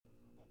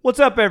What's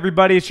up,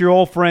 everybody? It's your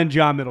old friend,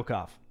 John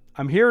Middlecoff.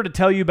 I'm here to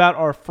tell you about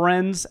our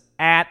friends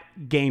at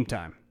Game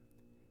Time.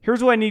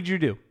 Here's what I need you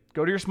to do.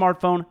 Go to your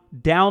smartphone,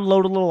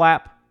 download a little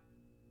app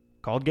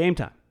called Game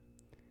Time.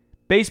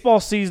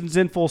 Baseball season's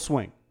in full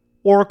swing.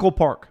 Oracle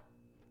Park.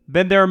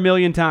 Been there a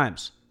million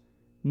times.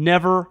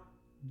 Never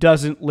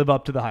doesn't live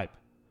up to the hype.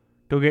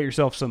 Go get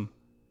yourself some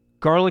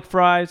garlic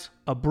fries,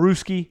 a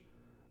brewski,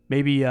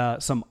 maybe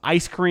some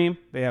ice cream.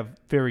 They have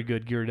very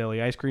good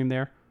Ghirardelli ice cream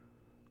there.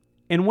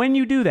 And when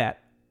you do that,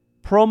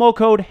 promo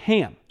code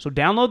HAM. So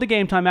download the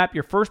Game Time app.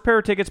 Your first pair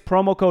of tickets,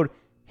 promo code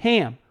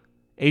HAM,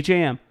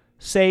 H-A-M,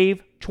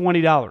 save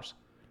 $20.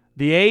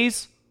 The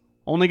A's,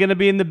 only going to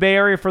be in the Bay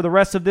Area for the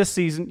rest of this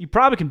season. You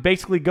probably can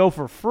basically go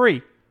for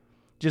free.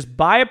 Just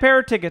buy a pair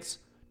of tickets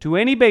to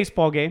any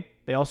baseball game.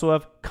 They also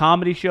have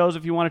comedy shows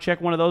if you want to check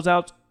one of those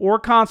out, or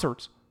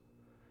concerts.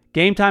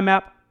 Game Time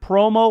app,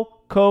 promo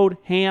code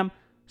HAM,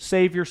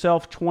 save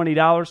yourself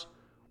 $20.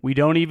 We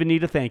don't even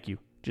need a thank you.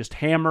 Just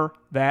hammer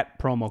that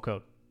promo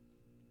code.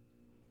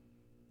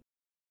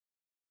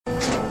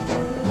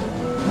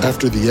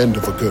 After the end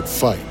of a good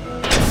fight,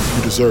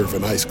 you deserve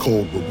an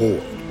ice-cold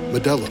reward.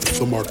 Modelo is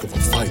the mark of a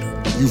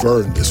fighter. You've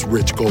earned this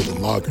rich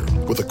golden lager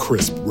with a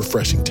crisp,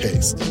 refreshing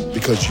taste.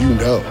 Because you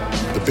know,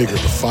 the bigger the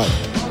fight,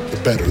 the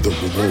better the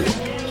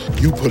reward.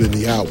 You put in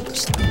the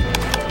hours,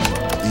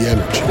 the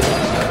energy,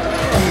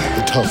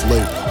 the tough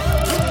labor.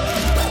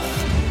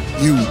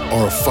 You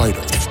are a fighter,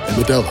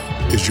 and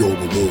Modelo is your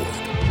reward.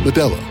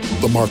 Modelo,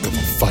 the mark of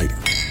a fighter.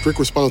 Drink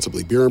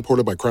responsibly. Beer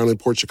imported by Crown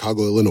Imports,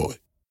 Chicago, Illinois.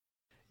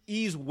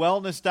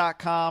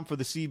 EaseWellness.com for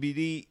the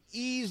CBD,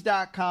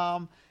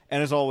 ease.com,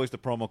 and as always, the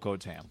promo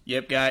code's HAM.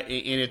 Yep, guy,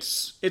 and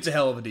it's a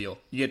hell of a deal.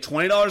 You get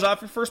 $20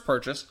 off your first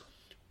purchase,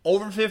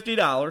 over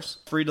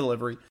 $50, free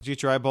delivery. Did you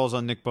get your eyeballs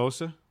on Nick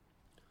Bosa?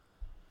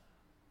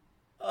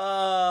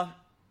 Yeah,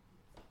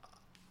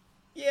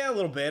 a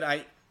little bit.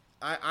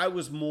 I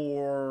was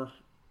more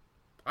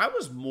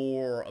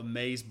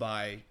amazed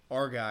by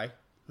our guy,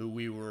 who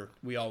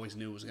we always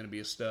knew was going to be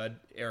a stud,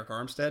 Eric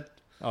Armstead.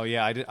 Oh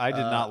yeah, I did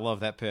not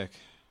love that pick.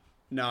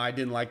 No, I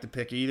didn't like the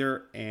pick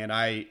either, and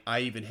I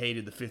even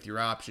hated the fifth-year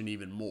option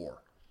even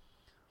more.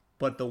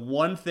 But the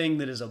one thing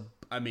that is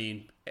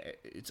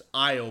it's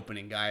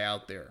eye-opening guy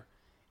out there,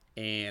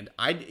 and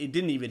it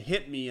didn't even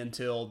hit me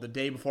until the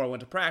day before I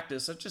went to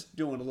practice. I was just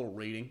doing a little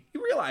reading.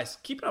 You realize,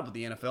 keeping up with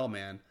the NFL,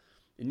 man,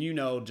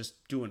 and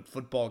just doing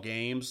football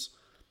games,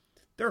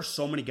 there are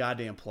so many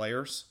goddamn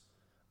players.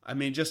 I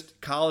mean, just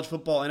college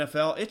football,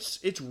 NFL,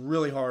 it's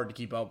really hard to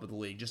keep up with the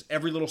league. Just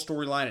every little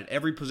storyline at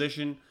every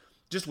position,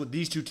 just with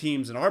these two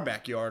teams in our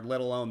backyard,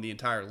 let alone the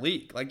entire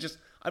league.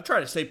 I've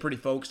tried to stay pretty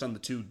focused on the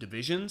two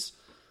divisions.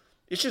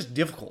 It's just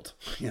difficult,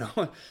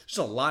 There's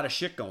a lot of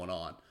shit going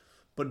on.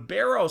 But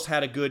Barrows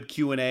had a good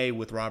Q&A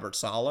with Robert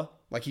Saleh.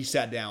 He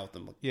sat down with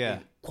them, yeah,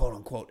 quote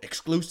unquote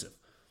exclusive.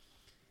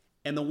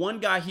 And the one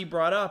guy he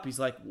brought up, he's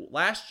like,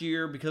 last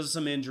year, because of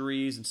some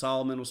injuries and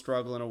Solomon was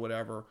struggling or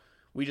whatever,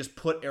 we just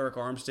put Eric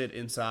Armstead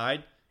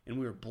inside, and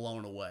we were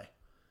blown away.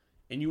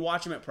 And you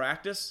watch him at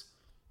practice,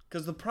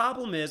 because the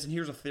problem is, and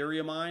here's a theory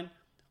of mine,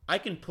 I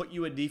can put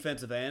you at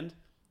defensive end.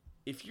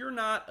 If you're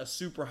not a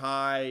super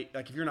high,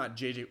 if you're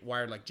not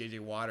wired like J.J.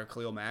 Watt or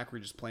Khalil Mack, where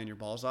you're just playing your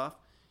balls off,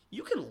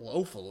 you can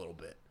loaf a little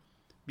bit.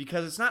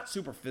 Because it's not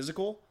super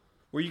physical,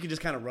 where you can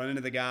just kind of run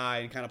into the guy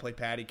and kind of play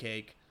patty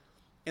cake.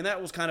 And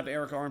that was kind of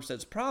Eric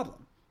Armstead's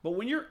problem. But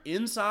when you're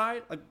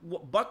inside,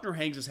 Buckner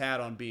hangs his hat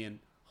on being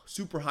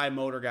super high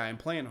motor guy and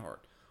playing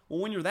hard.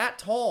 Well, when you're that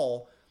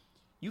tall,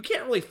 you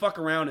can't really fuck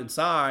around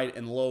inside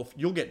and loaf.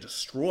 You'll get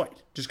destroyed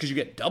just because you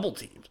get double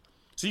teamed.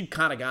 So you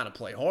kind of got to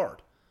play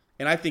hard.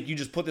 And I think you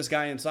just put this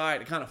guy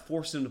inside and kind of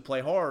force him to play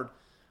hard.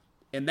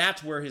 And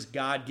that's where his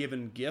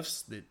God-given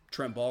gifts that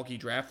Trent Baalke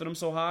drafted him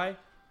so high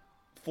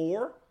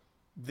for,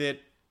 that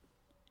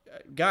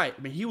guy,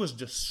 he was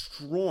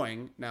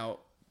destroying. Now,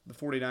 the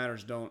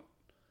 49ers don't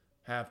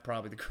have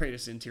probably the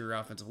greatest interior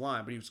offensive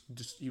line, but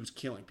he was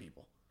killing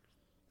people.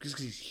 Just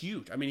because he's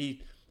huge.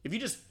 If you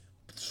just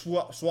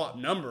swap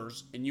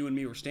numbers and you and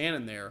me were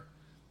standing there,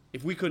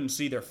 if we couldn't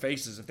see their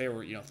faces, if they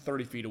were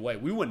 30 feet away,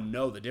 we wouldn't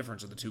know the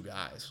difference of the two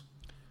guys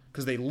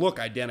because they look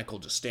identical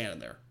just standing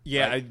there.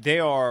 Yeah, right? They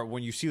are.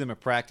 When you see them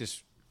at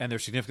practice and they're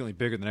significantly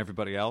bigger than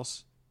everybody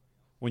else,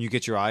 when you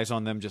get your eyes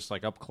on them just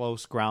up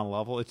close, ground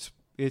level,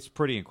 it's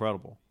pretty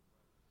incredible.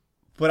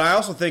 But I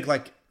also think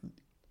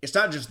it's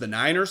not just the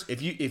Niners.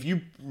 If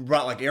you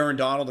brought Aaron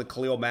Donald and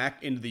Khalil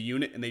Mack into the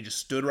unit and they just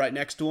stood right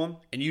next to him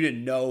and you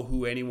didn't know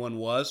who anyone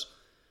was,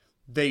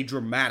 they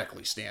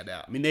dramatically stand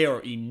out. They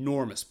are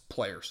enormous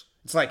players.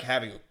 It's like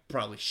having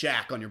probably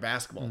Shaq on your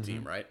basketball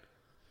team, right?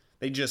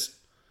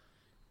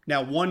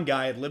 Now one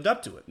guy had lived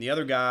up to it, and the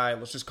other guy,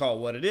 let's just call it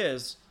what it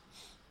is.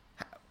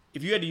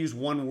 If you had to use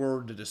one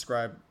word to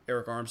describe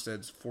Eric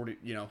Armstead's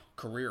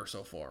career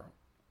so far,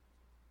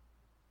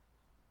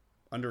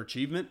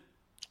 underachievement.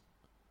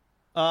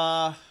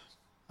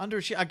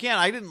 Again,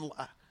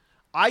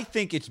 I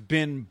think it's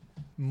been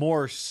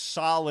more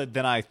solid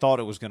than I thought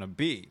it was going to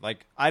be.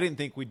 I didn't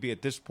think we'd be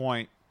at this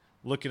point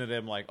looking at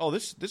him oh,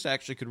 this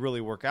actually could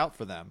really work out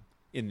for them.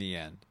 in the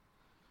end.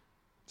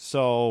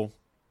 So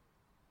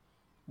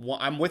Well,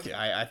 I'm with you.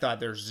 I thought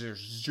there's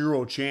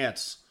zero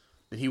chance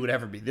that he would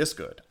ever be this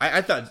good.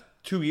 I thought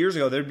 2 years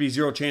ago there'd be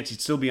zero chance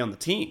he'd still be on the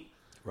team.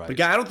 Right. But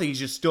guy, I don't think he's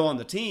just still on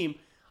the team.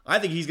 I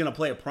think he's going to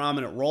play a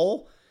prominent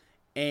role.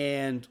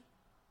 And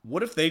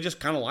what if they just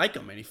kind of like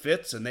him and he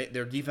fits and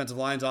their defensive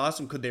line's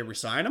awesome? Could they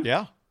resign him?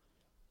 yeah,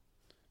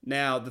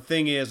 Now, the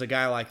thing is, a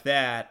guy like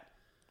that,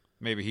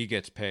 maybe he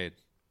gets paid.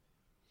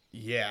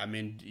 yeah, I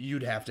mean,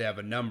 you'd have to have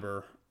a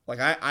number. Like,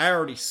 I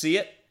already see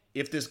it.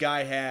 If this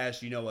guy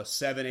has, a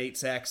 7-8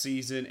 sack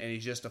season and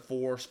he's just a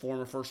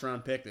former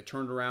first-round pick that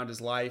turned around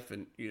his life,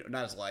 and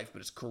not his life, but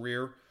his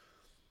career,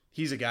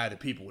 he's a guy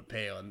that people would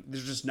pay on.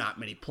 There's just not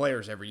many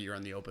players every year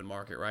on the open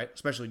market, right?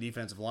 Especially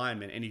defensive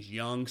linemen, and he's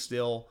young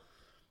still.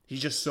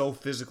 He's just so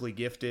physically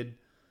gifted.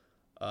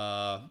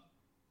 Yeah,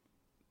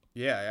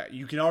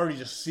 you can already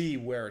just see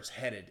where it's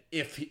headed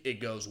if it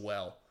goes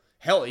well.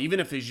 Hell, even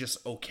if he's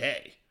just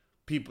okay,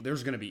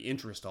 there's going to be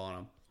interest on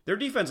him. Their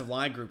defensive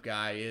line group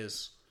guy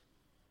is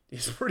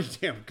pretty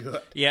damn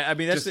good. Yeah, I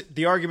mean, that's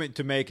the argument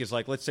to make is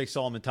like, let's say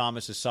Solomon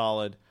Thomas is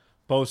solid,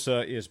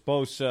 Bosa is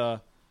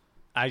Bosa.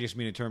 I just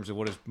mean in terms of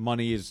what his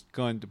money is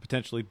going to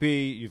potentially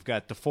be. You've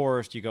got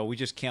DeForest. You go, we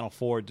just can't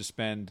afford to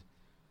spend.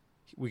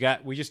 We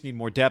just need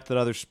more depth at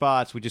other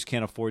spots. We just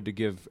can't afford to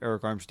give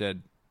Eric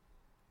Armstead.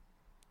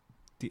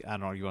 I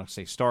don't know. You want to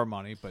say star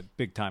money, but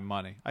big time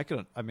money.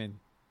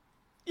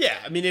 Yeah,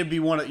 I mean, it'd be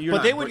one of.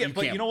 But they would get.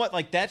 But you know what?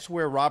 Like that's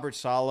where Robert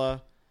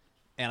Saleh,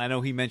 and I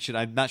know he mentioned.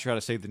 I'm not sure how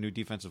to say the new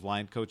defensive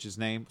line coach's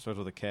name. Starts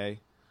with a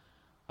K.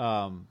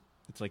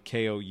 It's like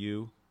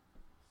Kou.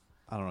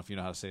 I don't know if you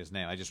know how to say his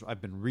name.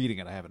 I've been reading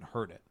it. I haven't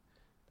heard it.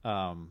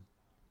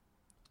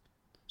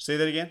 Say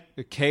that again.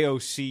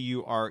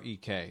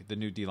 Kourek, the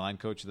new D-line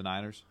coach of the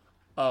Niners.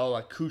 Oh,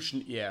 like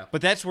Kushin, yeah.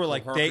 But that's where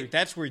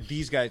that's where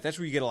these guys. That's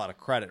where you get a lot of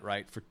credit,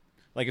 right? For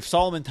like if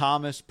Solomon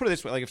Thomas, put it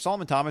this way, like if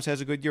Solomon Thomas has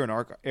a good year and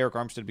Eric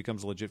Armstead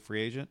becomes a legit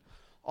free agent,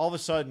 all of a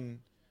sudden,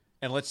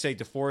 and let's say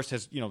DeForest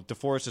has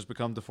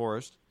become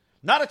DeForest,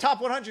 not a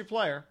top 100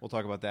 player. We'll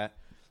talk about that.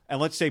 And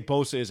let's say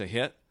Bosa is a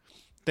hit.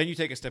 Then you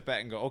take a step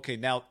back and go, okay,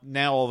 now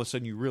all of a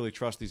sudden you really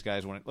trust these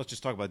guys. Let's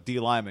just talk about D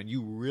linemen.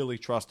 You really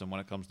trust them when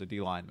it comes to D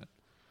linemen.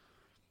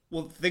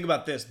 Well, think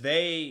about this.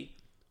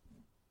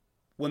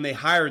 When they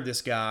hired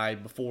this guy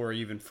before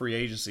even free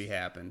agency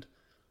happened,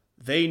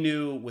 they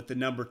knew with the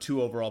number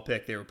 2 overall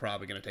pick they were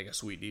probably going to take a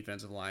sweet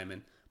defensive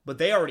lineman. But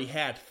they already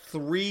had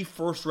 3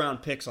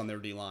 first-round picks on their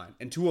D-line,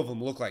 and 2 of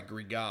them look like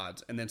Greek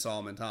gods, and then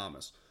Solomon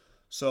Thomas.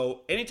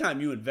 So anytime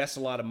you invest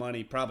a lot of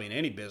money, probably in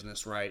any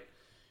business, right,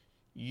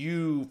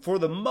 you, for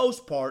the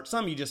most part,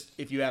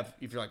 if you're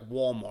like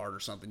Walmart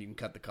or something, you can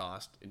cut the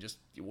cost and just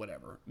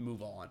whatever,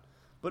 move on.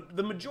 But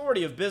the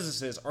majority of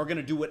businesses are going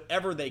to do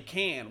whatever they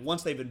can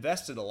once they've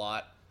invested a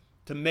lot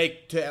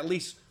to at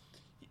least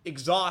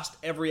exhaust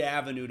every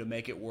avenue to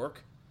make it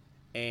work.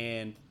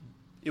 And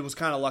it was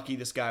kind of lucky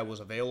this guy was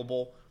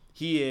available.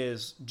 He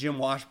is Jim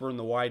Washburn,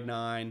 the wide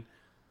 9.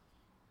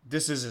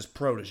 This is his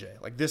protege.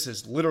 Like, this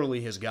is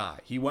literally his guy.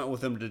 He went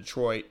with him to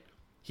Detroit.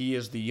 He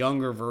is the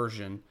younger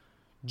version.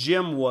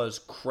 Jim was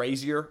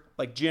crazier.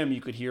 Like, Jim,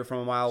 you could hear from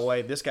a mile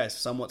away. This guy's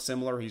somewhat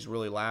similar. He's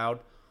really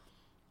loud.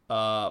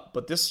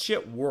 But this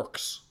shit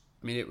works.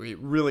 I mean, it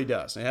really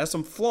does. It has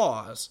some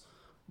flaws,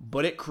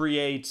 but it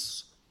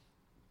creates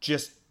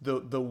just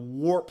the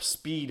warp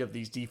speed of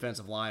these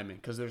defensive linemen.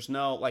 Because there's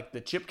no, like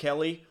the Chip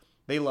Kelly,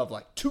 they love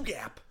like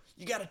 2-gap.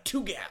 You got a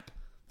 2-gap.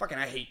 Fucking,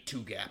 I hate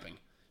 2-gapping.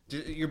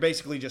 You're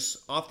basically just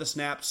off the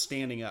snap,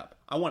 standing up.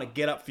 I want to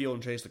get upfield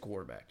and chase the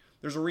quarterback.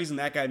 There's a reason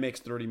that guy makes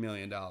 $30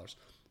 million.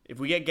 If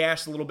we get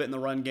gashed a little bit in the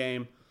run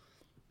game,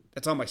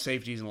 that's on my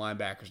safeties and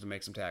linebackers to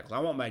make some tackles. I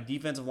want my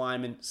defensive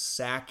linemen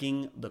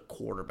sacking the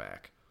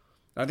quarterback.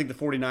 And I think the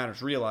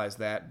 49ers realize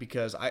that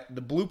because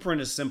the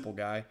blueprint is simple,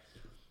 guy.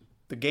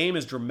 The game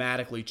has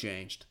dramatically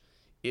changed.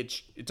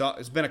 It's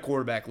been a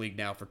quarterback league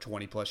now for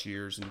 20-plus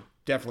years, and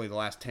definitely the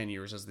last 10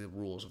 years as the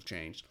rules have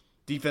changed.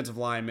 Defensive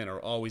linemen are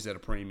always at a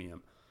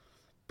premium.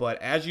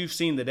 But as you've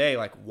seen today,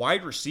 like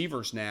wide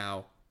receivers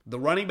now, the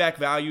running back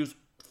value's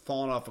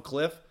fallen off a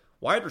cliff.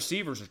 Wide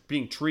receivers are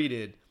being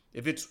treated,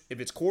 if it's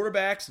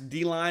quarterbacks,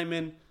 D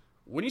linemen,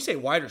 when you say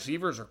wide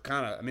receivers are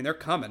they're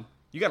coming.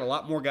 You got a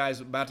lot more guys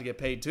about to get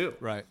paid too.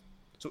 Right.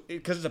 So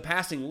because it's a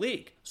passing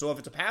league. So if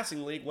it's a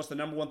passing league, what's the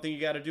number one thing you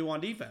got to do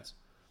on defense?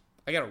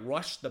 I got to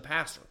rush the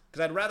passer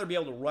because I'd rather be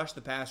able to rush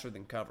the passer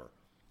than cover.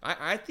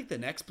 I think the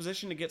next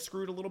position to get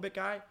screwed a little bit,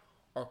 guy,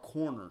 are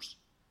corners.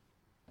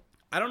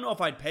 I don't know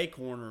if I'd pay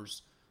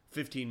corners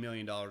 $15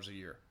 million a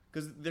year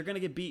because they're going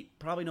to get beat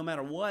probably no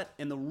matter what,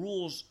 and the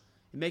rules,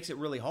 it makes it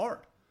really hard.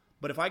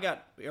 But if I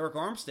got Eric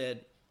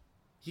Armstead,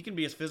 he can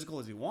be as physical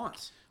as he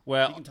wants.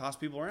 Well, he can toss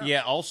people around.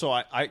 Yeah. Also,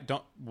 I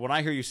don't. When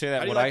I hear you say that,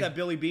 how do you like that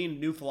Billy Beane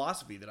new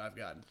philosophy that I've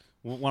gotten?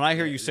 When I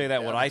hear you say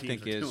that, what I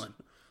think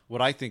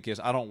is,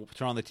 I don't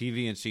turn on the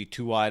TV and see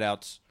 2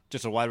 wideouts,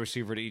 just a wide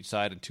receiver to each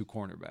side and 2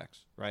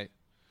 cornerbacks, right?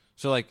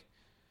 So like,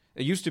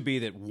 it used to be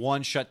that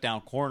one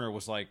shutdown corner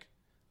was like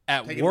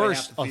at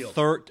worst a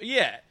third.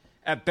 Yeah.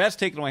 at best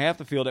taking away half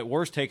the field, at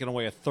worst taking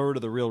away a third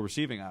of the real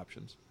receiving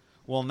options.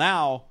 Well,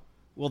 now,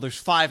 there's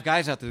 5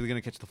 guys out there that are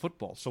going to catch the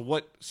football. So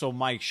what? So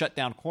my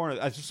shutdown corner,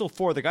 there's still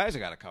 4 of the guys I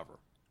got to cover.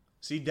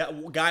 See,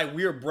 Guy,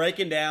 we are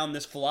breaking down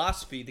this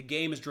philosophy. The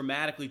game has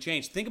dramatically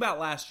changed. Think about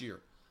last year.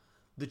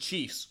 The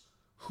Chiefs,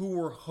 who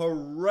were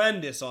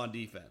horrendous on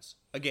defense.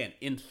 Again,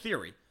 in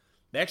theory,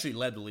 they actually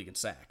led the league in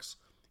sacks.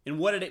 And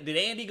what did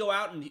Andy go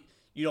out and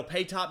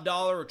pay top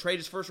dollar or trade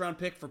his first-round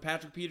pick for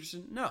Patrick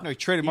Peterson? No. No, he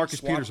traded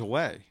Marcus Peters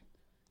away.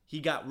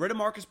 He got rid of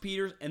Marcus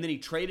Peters, and then he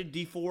traded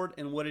Dee Ford,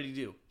 and what did he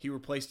do? He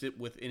replaced it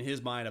with, in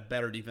his mind, a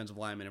better defensive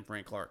lineman in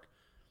Frank Clark.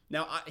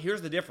 Now,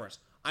 here's the difference.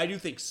 I do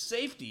think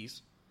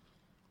safeties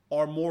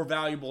are more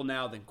valuable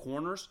now than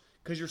corners,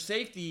 because your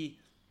safety,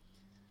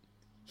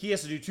 he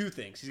has to do 2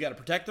 things. He's got to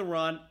protect the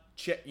run,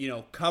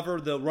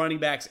 cover the running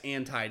backs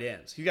and tight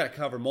ends. He's got to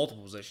cover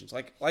multiple positions.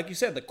 Like you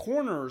said, the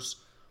corners,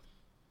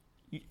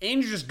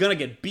 and you're just going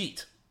to get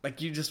beat.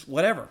 Like, you just,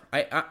 whatever.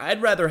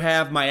 I'd rather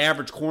have my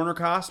average corner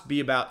cost be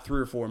about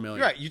 $3 or $4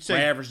 million. Right, you'd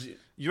say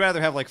you'd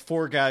rather have like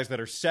 4 guys that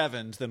are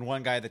 7s than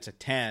 1 guy that's a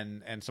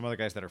 10 and some other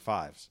guys that are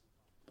 5s.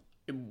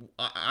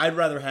 I'd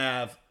rather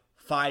have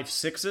 5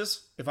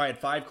 6s if I had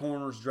 5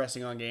 corners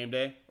dressing on game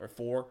day, or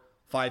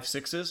 5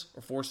 6s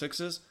or 4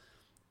 6s,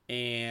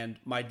 and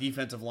my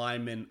defensive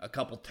lineman a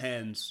couple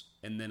 10s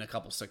and then a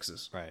couple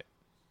 6s. Right.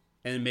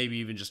 And maybe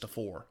even just a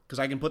 4. Because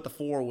I can put the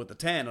 4 with the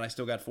 10 and I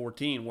still got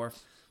 14. Where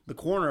the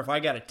corner, if I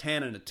got a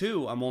 10 and a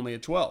 2, I'm only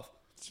at 12.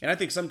 And I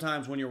think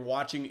sometimes when you're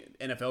watching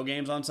NFL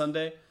games on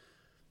Sunday,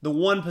 the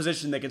one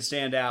position that can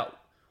stand out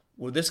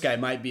where this guy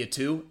might be a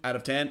 2 out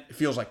of 10, it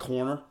feels like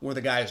corner, where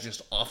the guy is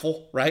just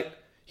awful, right?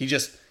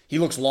 He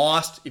looks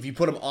lost. If you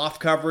put him off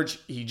coverage,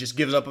 he just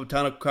gives up a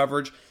ton of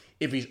coverage.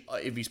 If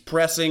he's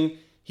pressing,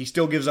 he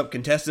still gives up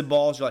contested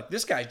balls. You're like,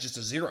 this guy's just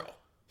a 0.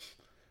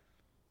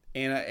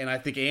 And I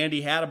think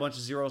Andy had a bunch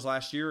of 0s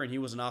last year, and he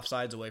was an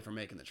offsides away from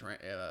making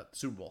the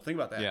Super Bowl. Think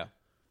about that. Yeah.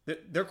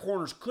 Their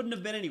corners couldn't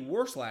have been any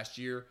worse last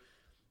year,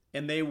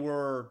 and they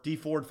were Dee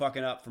Ford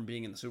fucking up from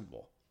being in the Super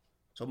Bowl.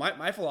 So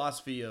my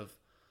philosophy of,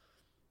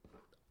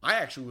 I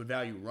actually would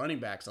value running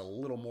backs a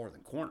little more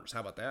than corners. How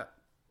about that?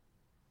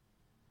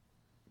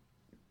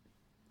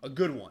 A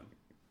good one.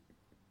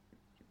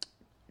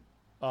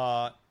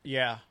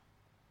 Yeah.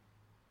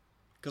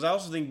 Because I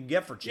also think you can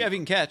get for cheap. Yeah, if you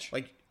can catch.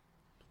 Like,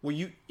 well,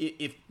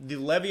 if the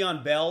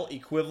Le'Veon Bell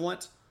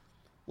equivalent,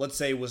 let's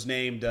say, was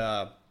named,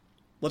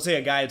 let's say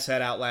a guy had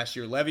sat out last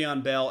year,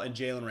 Le'Veon Bell and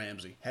Jalen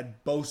Ramsey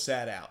had both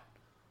sat out.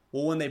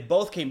 Well, when they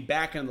both came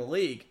back into the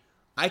league,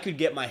 I could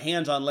get my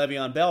hands on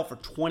Le'Veon Bell for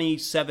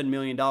 $27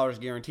 million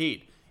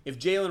guaranteed. If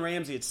Jalen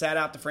Ramsey had sat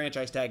out the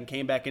franchise tag and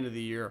came back into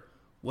the year,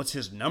 what's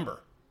his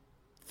number?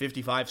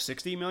 55,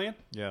 60 million?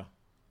 Yeah.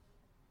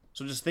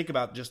 So just think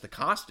about just the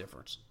cost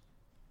difference.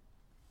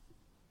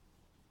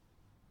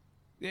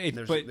 But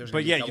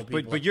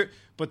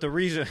the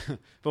reason,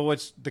 but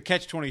what's the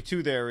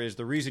catch-22 there is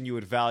the reason you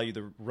would value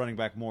the running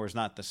back more is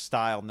not the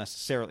style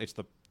necessarily,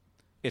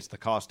 it's the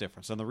cost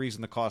difference, and the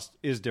reason the cost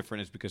is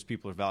different is because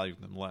people are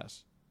valuing them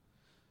less.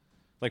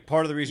 Like,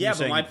 part of the reason you're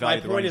saying my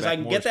point is I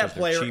can get that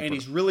player and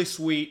he's really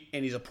sweet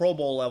and he's a Pro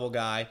Bowl level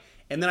guy,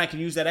 and then I can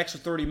use that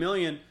extra $30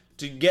 million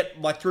to get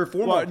like 3 or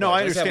 4 more. No,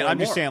 I understand. I'm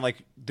just saying, like,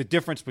 the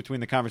difference between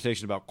the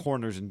conversation about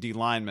corners and D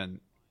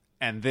linemen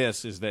and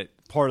this is that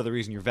part of the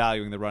reason you're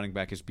valuing the running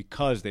back is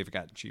because they've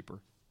gotten cheaper.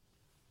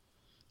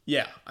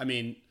 Yeah, I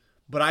mean,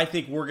 but I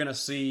think we're going to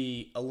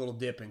see a little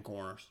dip in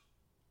corners.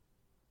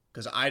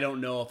 Because I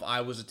don't know if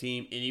I was a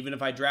team, and even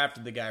if I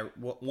drafted the guy,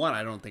 one,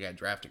 I don't think I'd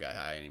draft a guy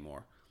high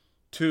anymore.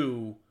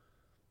 2,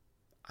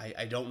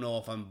 I don't know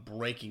if I'm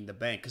breaking the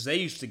bank. Because they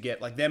used to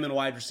get, like, them and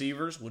wide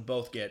receivers would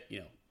both get,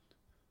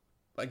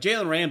 like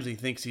Jalen Ramsey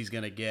thinks he's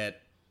going to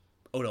get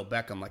Odell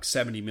Beckham like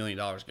 $70 million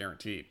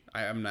guaranteed.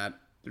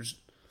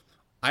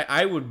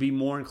 I would be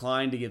more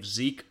inclined to give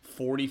Zeke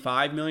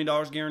 $45 million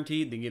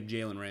guaranteed than give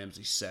Jalen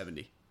Ramsey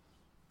 70.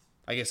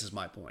 I guess is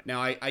my point.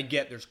 Now, I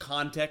get there's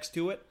context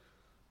to it,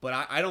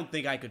 but I don't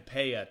think I could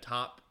pay a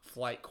top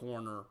flight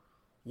corner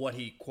what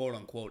he quote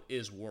unquote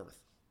is worth.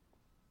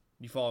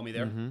 You follow me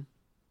there? Mm-hmm.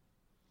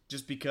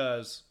 Just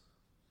because,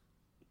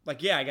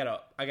 like, yeah, I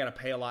gotta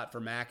pay a lot for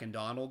Mack and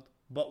Donald,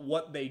 but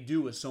what they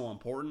do is so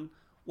important.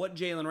 What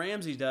Jalen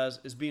Ramsey does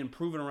is being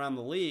proven around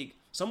the league.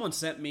 Someone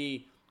sent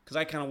me, because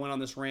I kind of went on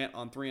this rant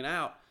on 3 and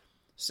Out,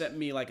 sent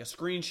me like a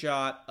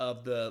screenshot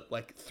of the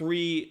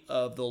 3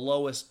 of the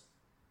lowest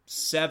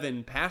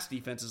 7 pass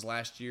defenses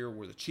last year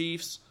were the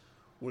Chiefs,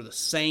 were the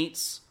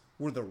Saints,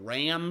 were the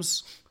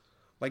Rams.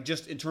 Like,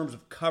 just in terms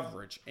of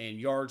coverage and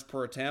yards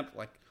per attempt,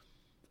 like,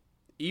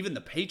 even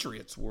the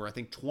Patriots were, I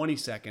think,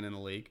 22nd in the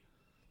league.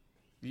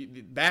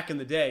 Back in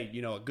the day,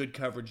 a good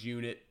coverage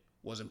unit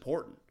was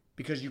important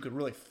because you could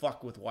really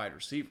fuck with wide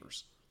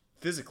receivers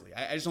physically.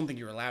 I just don't think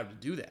you're allowed to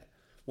do that.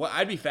 Well,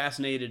 I'd be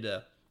fascinated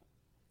to,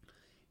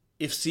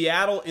 if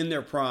Seattle in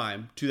their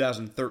prime,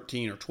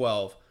 2013 or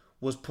 12,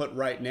 was put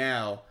right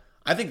now,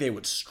 I think they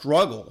would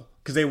struggle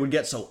because they would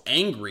get so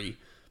angry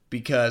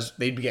because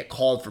they'd get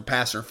called for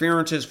pass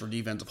interferences, for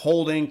defensive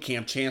holding.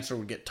 Cam Chancellor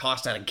would get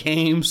tossed out of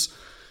games.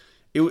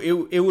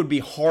 it would be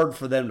hard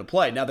for them to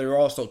play. Now, they're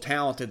also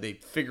talented. They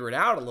figure it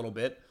out a little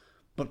bit.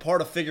 But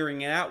part of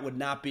figuring it out would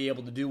not be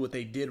able to do what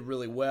they did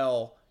really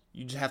well.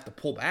 You just have to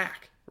pull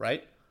back,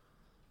 right?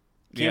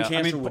 Cam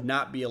Chancellor would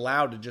not be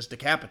allowed to just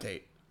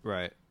decapitate.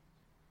 Right.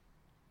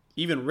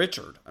 Even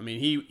Richard. I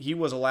mean, he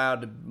was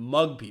allowed to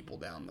mug people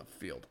down the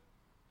field.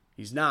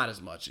 He's not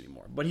as much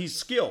anymore. But he's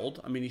skilled.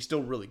 I mean, he's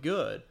still really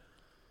good.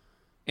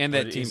 And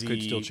that team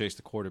could still chase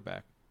the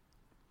quarterback.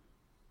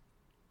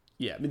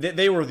 Yeah, I mean,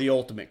 they were the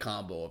ultimate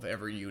combo of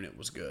every unit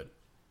was good.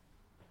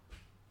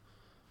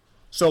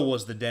 So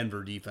was the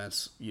Denver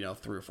defense, 3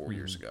 or 4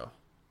 years ago.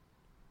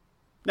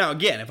 Now,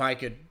 again, if I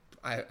could,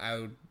 I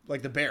would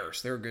like the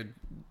Bears. They're good.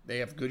 They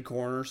have good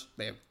corners.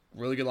 They have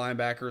really good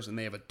linebackers, and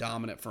they have a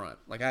dominant front.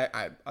 Like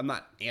I'm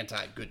not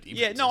anti good defense.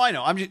 Yeah, no, I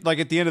know. I'm just like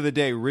at the end of the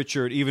day,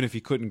 Richard, even if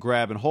he couldn't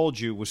grab and hold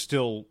you, was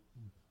still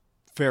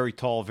very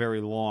tall, very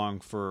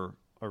long for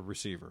a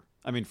receiver.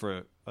 I mean,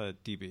 for a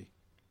DB.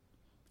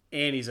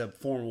 And he's a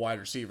former wide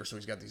receiver, so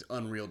he's got these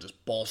unreal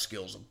just ball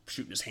skills of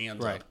shooting his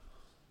hands up.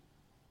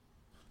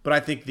 But I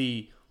think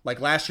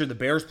last year the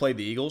Bears played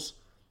the Eagles,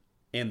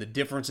 and the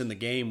difference in the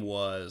game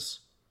was,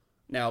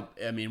 now,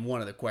 I mean,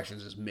 one of the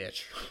questions is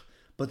Mitch,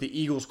 but the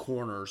Eagles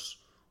corners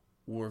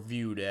were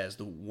viewed as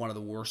one of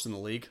the worst in the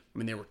league. I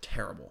mean, they were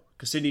terrible.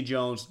 Because Sidney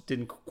Jones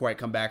didn't quite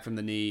come back from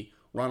the knee.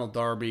 Ronald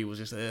Darby was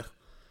just,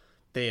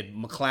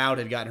 McLeod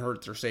had gotten hurt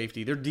at their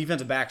safety. Their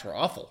defensive backs were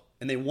awful,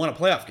 and they won a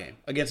playoff game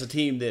against a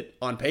team that,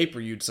 on paper,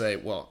 you'd say,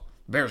 well,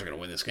 the Bears are going to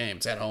win this game.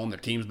 It's at home. Their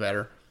team's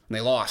better. And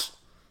they lost.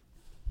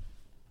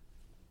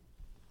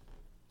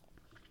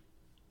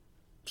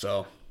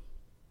 So,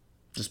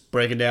 just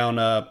breaking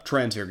down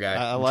trends here, guy.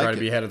 I like try to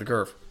be ahead of the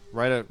curve.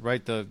 You're gonna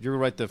write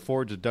the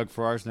forward to Doug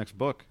Farrar's next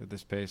book at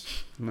this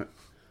pace.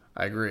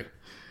 I agree.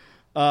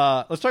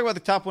 Let's talk about the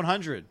top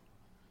 100.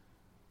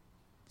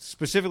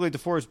 Specifically,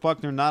 DeForest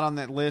Buckner not on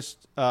that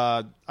list.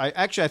 I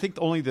think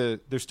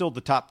there's still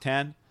the top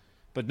 10,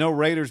 but no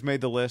Raiders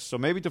made the list. So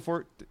maybe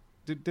DeForest.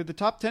 Did the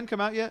top 10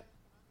 come out yet?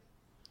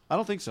 I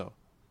don't think so.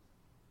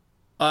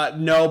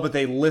 No, but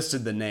they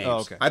listed the names. Oh,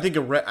 okay. I think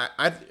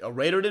a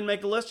Raider didn't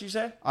make the list, you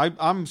say?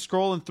 I'm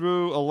scrolling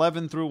through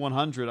 11 through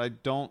 100. I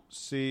don't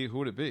see who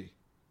would it be.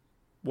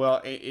 Well,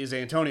 is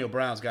Antonio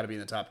Brown's got to be in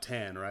the top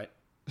 10, right?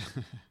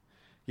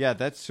 Yeah,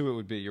 that's who it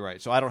would be. You're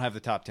right. So I don't have the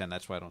top 10.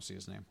 That's why I don't see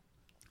his name.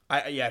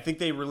 I think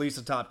they released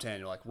the top 10.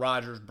 You're like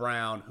Rodgers,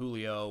 Brown,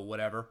 Julio,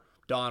 whatever,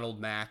 Donald,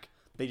 Mack.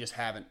 They just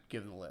haven't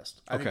given the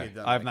list. I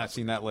have not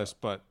seen that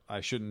list, but I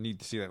shouldn't need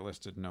to see that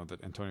list to know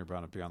that Antonio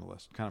Brown would be on the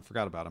list. Kind of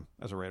forgot about him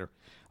as a Raider.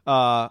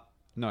 No,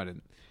 I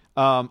didn't.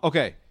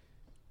 Okay.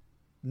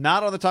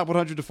 Not on the top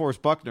 100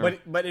 DeForest Buckner.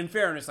 But in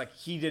fairness, like,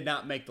 he did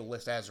not make the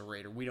list as a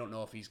Raider. We don't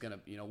know if he's going to,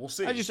 we'll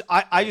see.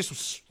 I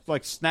just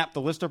like snapped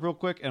the list up real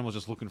quick and was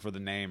just looking for the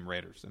name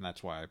Raiders, and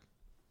that's why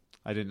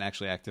I didn't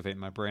actually activate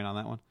my brain on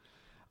that one.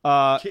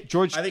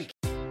 George, I think.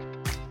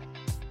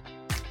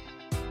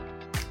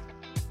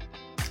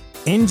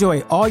 Enjoy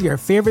all your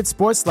favorite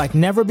sports like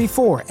never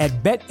before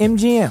at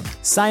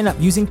BetMGM. Sign up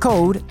using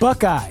code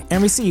Buckeye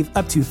and receive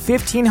up to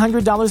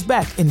 $1,500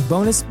 back in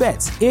bonus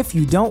bets if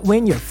you don't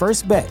win your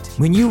first bet.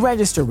 When you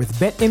register with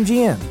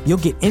BetMGM, you'll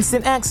get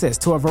instant access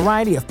to a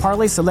variety of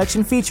parlay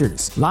selection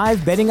features,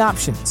 live betting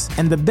options,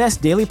 and the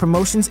best daily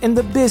promotions in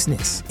the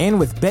business. And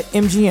with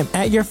BetMGM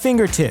at your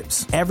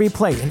fingertips, every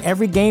play and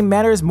every game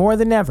matters more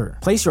than ever.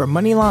 Place your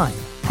money line,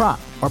 prop,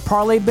 or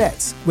parlay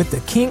bets with the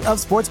king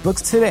of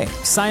sportsbooks today.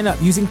 Sign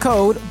up using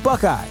code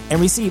Buckeye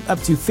and receive up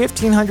to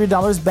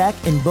 $1,500 back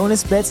in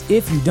bonus bets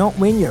if you don't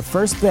win your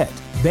first bet.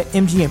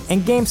 BetMGM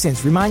and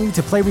GameSense remind you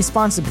to play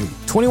responsibly.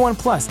 21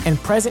 plus and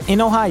present in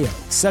Ohio,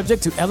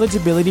 subject to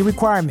eligibility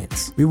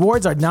requirements.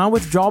 Rewards are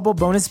non-withdrawable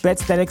bonus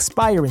bets that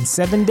expire in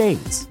 7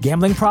 days.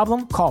 Gambling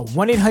problem? Call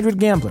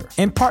 1-800-GAMBLER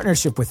in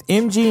partnership with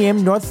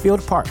MGM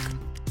Northfield Park.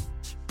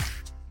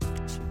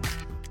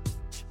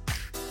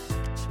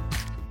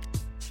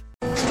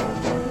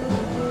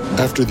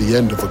 After the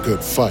end of a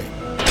good fight,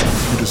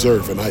 you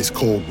deserve an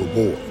ice-cold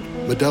reward.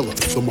 Modelo,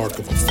 the mark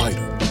of a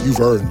fighter. You've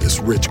earned this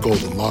rich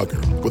golden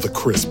lager with a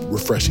crisp,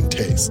 refreshing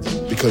taste.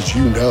 Because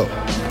you know,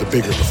 the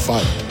bigger the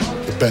fight,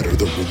 the better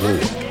the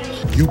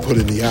reward. You put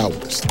in the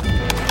hours,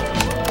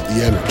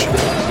 the energy,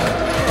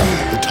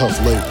 the tough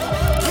labor.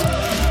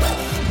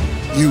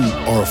 You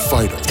are a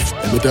fighter,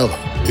 and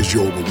Modelo is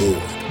your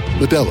reward.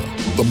 Modelo,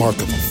 the mark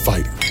of a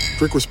fighter.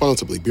 Drink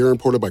responsibly. Beer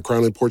imported by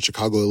Crown Imports,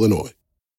 Chicago, Illinois.